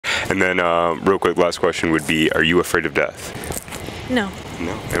And then, real quick, last question would be, are you afraid of death? No.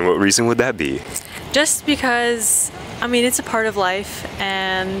 No. And what reason would that be? Just because, I mean, it's a part of life,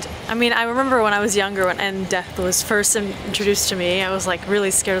 and I mean, I remember when I was younger and death was first introduced to me, I was like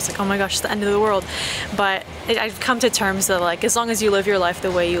really scared. I was like, oh my gosh, it's the end of the world. But I've come to terms that like, as long as you live your life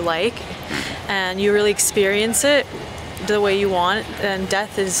the way you like, and you really experience it the way you want, then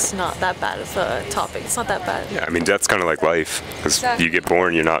death is not that bad of a topic. It's not that bad. Yeah, I mean, death's kind of like life. Because Exactly. you get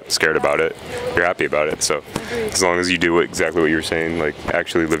born, you're not scared about it. You're happy about it. So as long as you do exactly what you were saying, like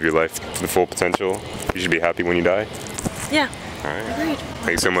actually live your life to the full potential, you should be happy when you die. Yeah. All right. Agreed.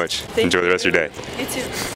 Thanks so much. Thank Enjoy you. the rest of your day. You too.